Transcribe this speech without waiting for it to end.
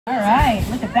All right,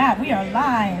 look at that. We are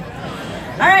live.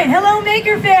 All right, hello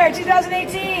Maker Faire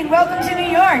 2018. Welcome to New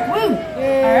York. Woo!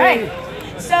 All right.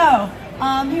 So,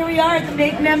 here we are at the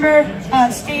Make Member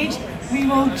stage, we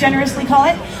will generously call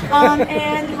it.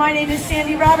 And my name is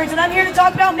Sandy Roberts, and I'm here to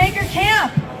talk about Maker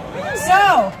Camp.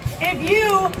 So, if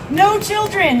you know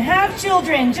children, have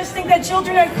children, just think that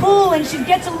children are cool and should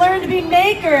get to learn to be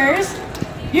makers,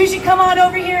 you should come on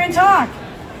over here and talk.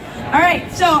 All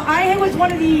right, so I was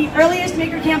one of the earliest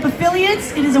Maker Camp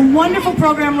affiliates. It is a wonderful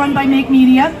program run by Make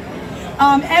Media.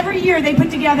 Every year they put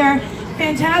together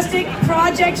fantastic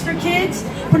projects for kids,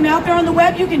 put them out there on the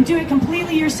web. You can do it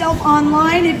completely yourself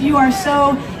online if you are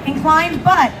so inclined,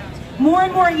 but more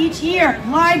and more each year,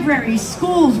 libraries,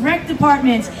 schools, rec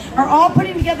departments are all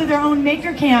putting together their own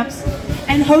Maker Camps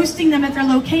and hosting them at their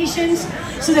locations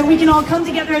so that we can all come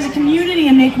together as a community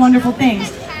and make wonderful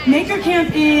things. Maker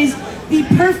Camp is the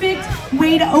perfect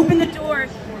way to open the door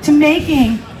to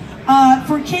making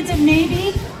for kids that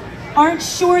maybe aren't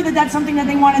sure that that's something that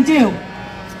they want to do.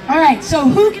 All right, so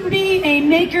who can be a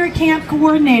Maker Camp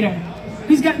coordinator?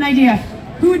 Who's got an idea?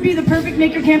 Who would be the perfect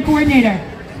Maker Camp coordinator?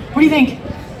 What do you think?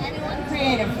 Anyone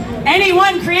creative.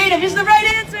 Anyone creative is the right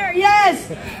answer, yes!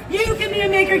 You can be a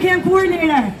Maker Camp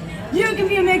coordinator. You can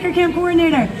be a Maker Camp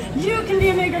coordinator. You can be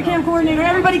a Maker Camp coordinator.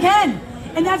 Everybody can.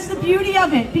 And that's the beauty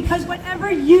of it, because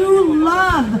whatever you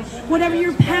love, whatever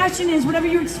your passion is, whatever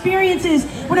your experience is,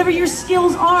 whatever your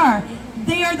skills are,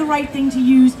 they are the right thing to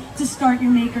use to start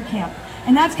your Maker Camp.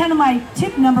 And that's kind of my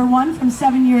tip number one from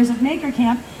 7 years of Maker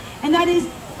Camp, and that is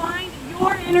find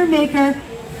your inner maker,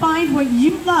 find what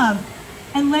you love,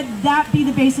 and let that be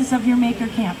the basis of your Maker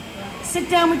Camp. Sit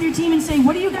down with your team and say,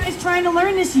 what are you guys trying to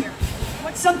learn this year?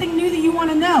 What's something new that you want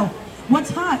to know?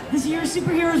 What's hot? This year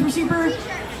superheroes were super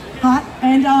hot,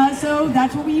 and so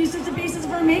that's what we used as the basis of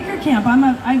our Maker Camp.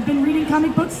 I've been reading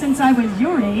comic books since I was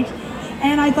your age,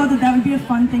 and I thought that that would be a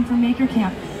fun thing for Maker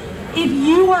Camp. If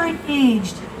you are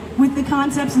engaged with the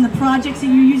concepts and the projects that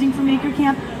you're using for Maker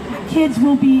Camp, kids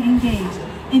will be engaged.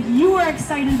 If you are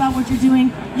excited about what you're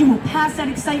doing, you will pass that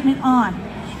excitement on.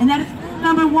 And that is rule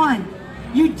number one.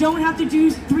 You don't have to do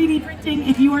 3D printing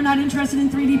if you are not interested in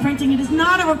 3D printing. It is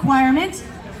not a requirement.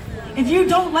 If you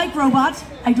don't like robots,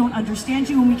 I don't understand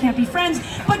you and we can't be friends,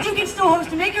 but you can still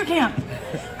host a Maker Camp.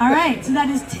 All right, so that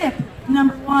is tip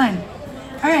number one.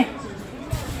 All right,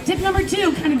 tip number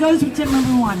two kind of goes with tip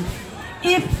number one.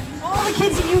 If all the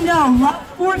kids that you know love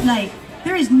Fortnite,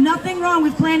 there is nothing wrong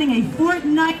with planning a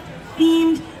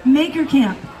Fortnite-themed Maker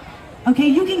Camp. Okay,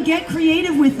 you can get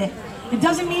creative with it. It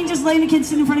doesn't mean just letting the kids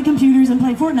sit in front of computers and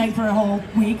play Fortnite for a whole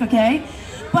week, okay?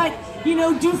 But you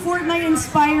know, do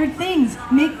Fortnite-inspired things.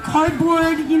 Make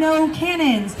cardboard,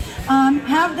 cannons.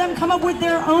 Have them come up with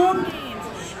their own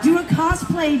games. Do a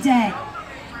cosplay day.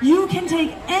 You can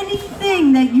take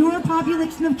anything that your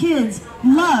population of kids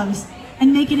loves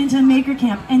and make it into a Maker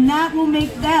Camp. And that will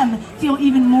make them feel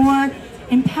even more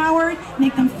empowered,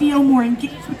 make them feel more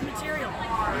engaged with the material.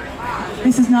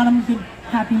 This is not a good,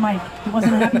 happy mic. It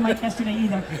wasn't a happy mic yesterday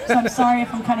either. So I'm sorry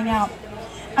if I'm cutting out.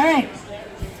 All right.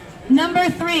 Number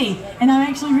three, and I'm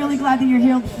actually really glad that you're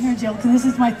here, Jill, because this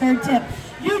is my third tip.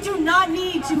 You do not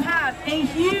need to have a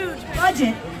huge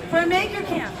budget for a Maker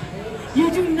Camp.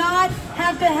 You do not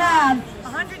have to have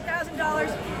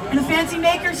 $100,000 in a fancy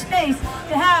maker space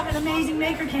to have an amazing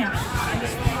Maker Camp.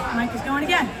 Mic is going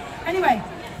again. Anyway,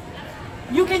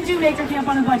 you can do Maker Camp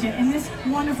on a budget, and this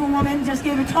wonderful woman just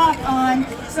gave a talk on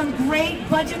some great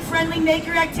budget-friendly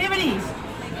maker activities.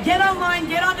 Get online,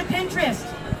 get onto Pinterest,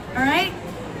 all right?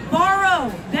 Borrow,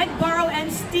 beg, borrow,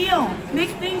 and steal.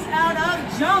 Make things out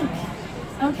of junk,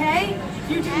 okay?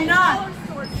 You do not.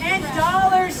 And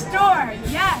dollar store,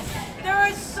 yes. There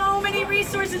are so many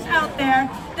resources out there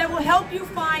that will help you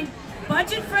find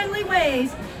budget-friendly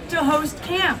ways to host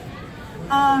camp.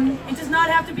 It does not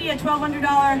have to be a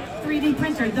 $1,200 3D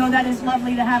printer, though that is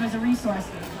lovely to have as a resource.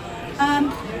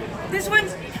 This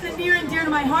one's kind of near and dear to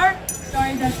my heart.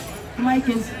 Sorry that the mic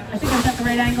is, I think I've got the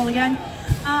right angle again.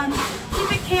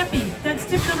 Keep it campy. That's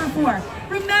tip number four.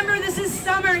 Remember, this is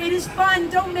summer. It is fun.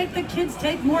 Don't make the kids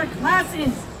take more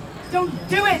classes. Don't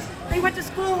do it. They went to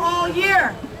school all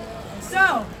year.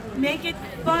 So, make it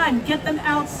fun. Get them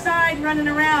outside running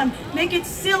around. Make it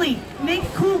silly. Make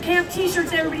cool camp t-shirts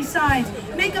that everybody signs.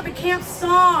 Make up a camp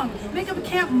song. Make up a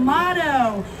camp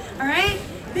motto. All right?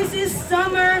 This is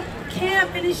summer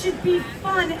camp, and it should be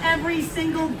fun every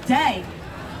single day.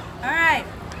 All right.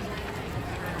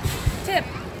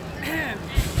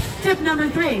 Tip number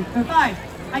three, or five.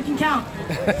 I can count.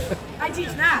 I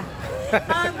teach math.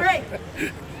 Great.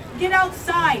 Get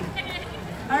outside.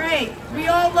 All right. We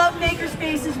all love maker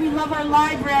spaces. We love our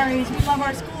libraries. We love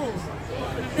our schools.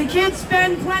 The kids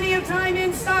spend plenty of time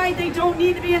inside. They don't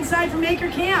need to be inside for Maker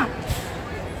Camp.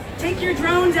 Take your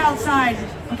drones outside,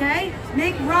 okay?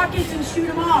 Make rockets and shoot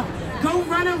them off. Go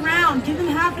run around. Give them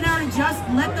half an hour to just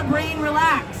let the brain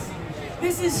relax.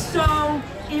 This is so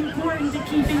important to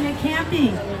keeping it camping.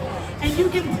 And you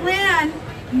can plan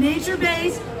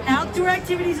nature-based outdoor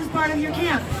activities as part of your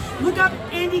camp. Look up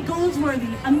Andy Goldsworthy,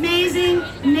 amazing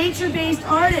nature-based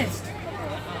artist.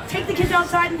 Take the kids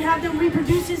outside and have them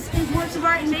reproduce his works of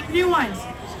art and make new ones.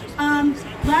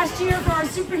 Last year for our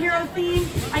superhero theme,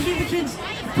 I gave the kids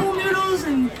pool noodles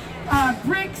and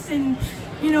bricks and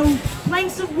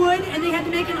planks of wood, and they had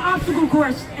to make an obstacle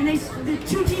course. And the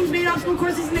two teams made obstacle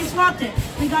courses and they swapped it.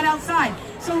 They got outside.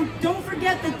 So don't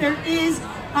forget that there is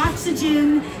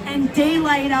oxygen and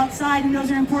daylight outside, and those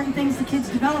are important things to kids'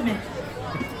 development.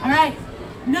 All right,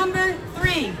 number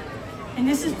 3, and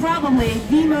this is probably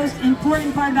the most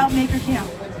important part about Maker Camp.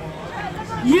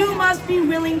 You must be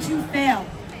willing to fail.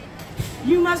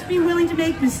 You must be willing to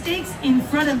make mistakes in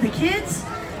front of the kids,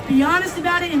 be honest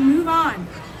about it, and move on.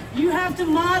 You have to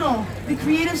model the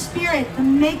creative spirit, the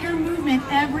maker movement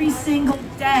every single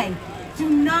day. Do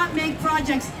not make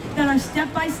projects that are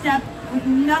step-by-step with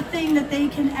nothing that they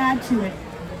can add to it.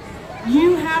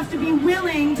 You have to be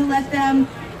willing to let them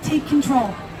take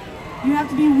control. You have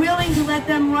to be willing to let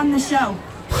them run the show.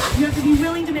 You have to be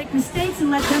willing to make mistakes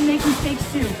and let them make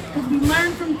mistakes too. Because we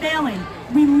learn from failing.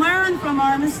 We learn from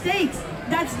our mistakes.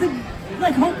 That's the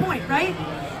whole point, right?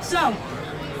 So,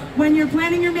 when you're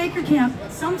planning your Maker Camp,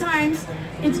 sometimes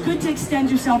it's good to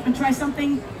extend yourself and try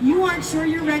something you aren't sure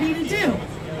you're ready to do.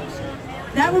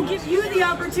 That will give you the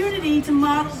opportunity to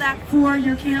model that for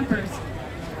your campers.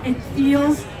 It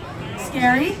feels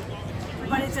scary,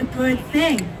 but it's a good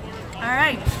thing. All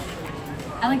right.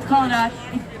 I like to call it a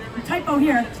typo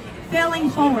here. Failing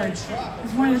forward is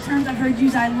one of the terms I've heard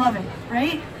used. I love it,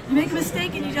 right? You make a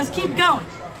mistake and you just keep going.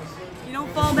 You don't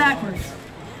fall backwards.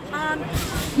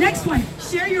 Next one,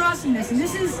 share your awesomeness. And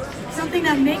this is something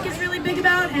that Make is really big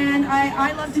about, and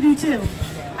I love to do too.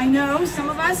 I know some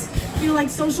of us feel like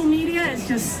social media is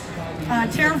just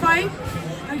terrifying.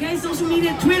 Okay, social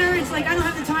media, Twitter, it's like, I don't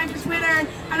have the time for Twitter.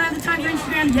 I don't have the time for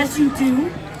Instagram. Yes, you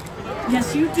do.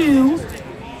 Yes, you do.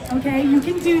 Okay, you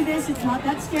can do this. It's not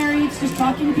that scary. It's just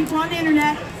talking to people on the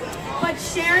internet. But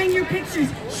sharing your pictures,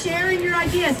 sharing your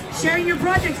ideas, sharing your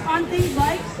projects on things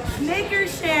like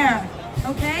MakerShare.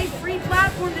 Okay, free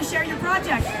platform to share your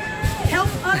project. Help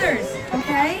others,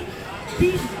 okay?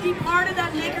 Be part of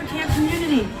that Maker Camp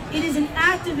community. It is an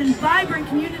active and vibrant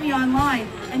community online,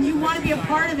 and you want to be a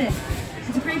part of it.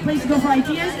 It's a great place to go for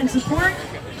ideas and support.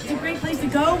 It's a great place to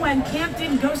go when camp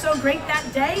didn't go so great that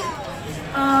day.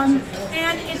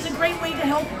 And it's a great way to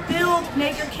help build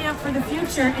Maker Camp for the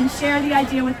future and share the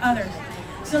idea with others.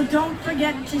 So don't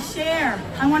forget to share.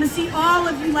 I want to see all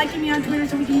of you liking me on Twitter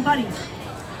so we can be buddies.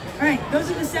 All right, those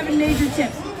are the 7 major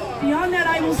tips. Beyond that,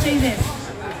 I will say this.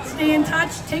 Stay in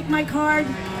touch, take my card,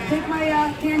 take my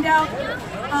handout,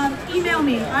 email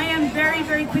me. I am very,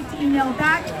 very quick to email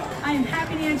back. I am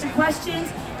happy to answer questions.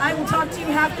 I will talk to you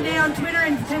half the day on Twitter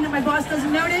and pretend that my boss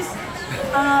doesn't notice.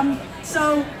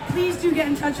 So please do get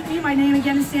in touch with me. My name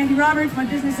again is Sandy Roberts. My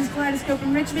business is Kaleidoscope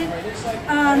in Richmond.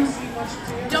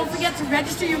 Don't forget to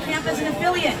register your camp as an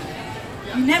affiliate.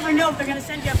 You never know if they're going to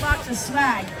send you a box of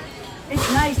swag.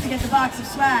 It's nice to get the box of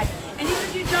swag. And even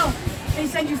if you don't, they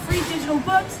send you free digital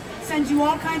books, send you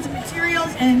all kinds of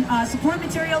materials and support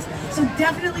materials. So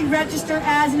definitely register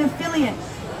as an affiliate.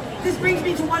 This brings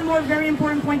me to one more very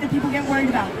important point that people get worried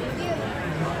about.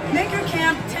 Maker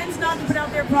Camp tends not to put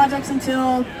out their projects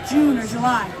until June or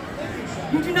July.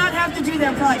 You do not have to do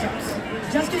their projects.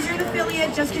 Just because you're an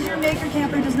affiliate, just because you're a Maker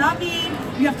Camper does not mean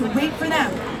you have to wait for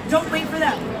them. Don't wait for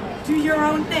them. Do your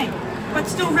own thing, but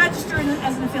still register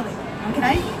as an affiliate,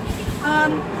 okay?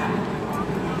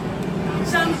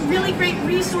 Some really great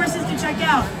resources to check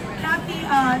out. Kathy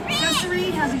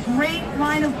Cesare has a great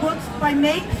line of books by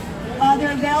Make.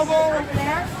 They're available over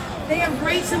there. They have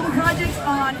great simple projects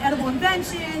on edible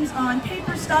inventions, on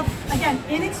paper stuff. Again,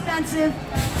 inexpensive,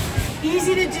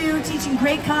 easy to do, teaching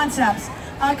great concepts.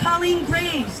 Colleen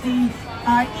Graves, the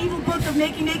Evil Book of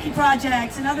Makey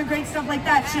projects and other great stuff like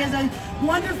that. She has a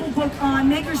wonderful book on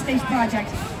makerspace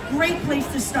projects. Great place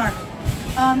to start.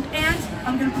 And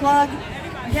I'm going to plug,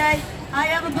 okay, I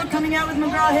have a book coming out with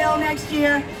McGraw-Hill next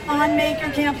year on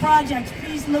Maker Camp projects.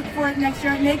 Please look for it next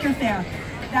year at Maker Fair.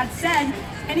 That said,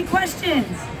 any questions?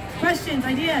 Questions,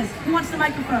 ideas? Who wants the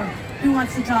microphone? Who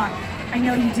wants to talk? I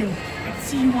know you do. I can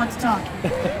see you want to talk.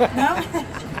 No?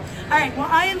 All right, well,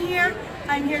 I am here.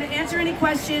 I'm here to answer any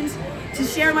questions, to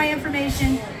share my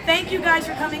information. Thank you guys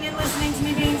for coming and listening to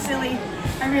me being silly.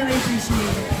 I really appreciate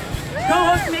it. Go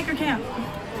host a Maker Camp.